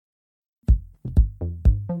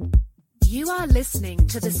You are listening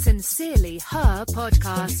to the Sincerely Her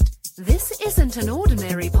podcast. This isn't an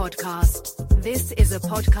ordinary podcast. This is a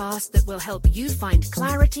podcast that will help you find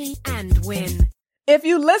clarity and win. If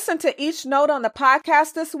you listen to each note on the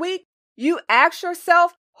podcast this week, you ask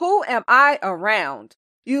yourself, who am I around?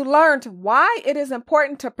 You learned why it is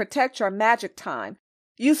important to protect your magic time.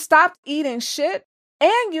 You stopped eating shit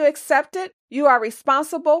and you accepted you are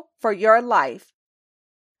responsible for your life.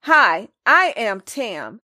 Hi, I am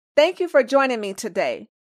Tam. Thank you for joining me today.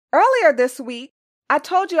 Earlier this week, I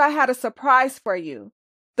told you I had a surprise for you.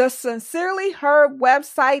 The Sincerely Her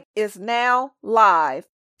website is now live.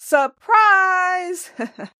 Surprise!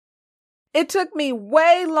 It took me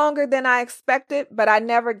way longer than I expected, but I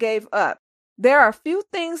never gave up. There are a few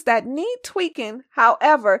things that need tweaking.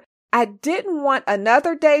 However, I didn't want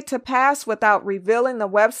another day to pass without revealing the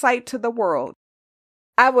website to the world.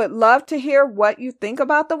 I would love to hear what you think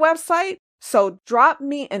about the website, so drop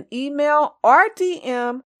me an email or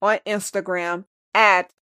DM on Instagram at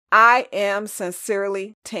I am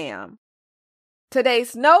Sincerely Tam.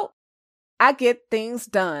 Today's note, I get things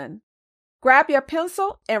done. Grab your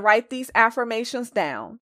pencil and write these affirmations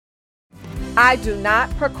down. I do not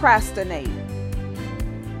procrastinate.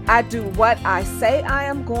 I do what I say I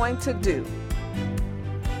am going to do.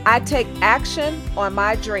 I take action on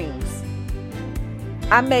my dreams.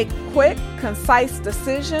 I make quick, concise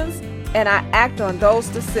decisions, and I act on those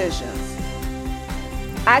decisions.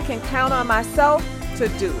 I can count on myself to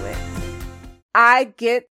do it. I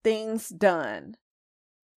get things done.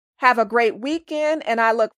 Have a great weekend, and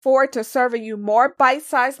I look forward to serving you more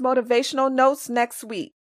bite-sized motivational notes next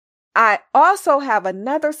week. I also have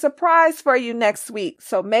another surprise for you next week,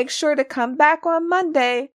 so make sure to come back on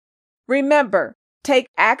Monday. Remember, take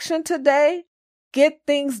action today. Get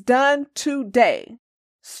things done today.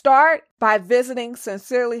 Start by visiting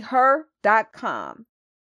sincerelyher.com.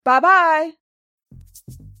 Bye-bye.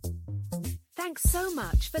 Thanks so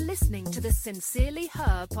much for listening to the Sincerely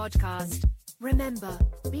Her podcast. Remember,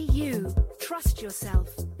 be you, trust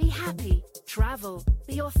yourself, be happy, travel,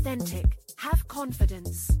 be authentic, have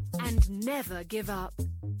confidence, and never give up.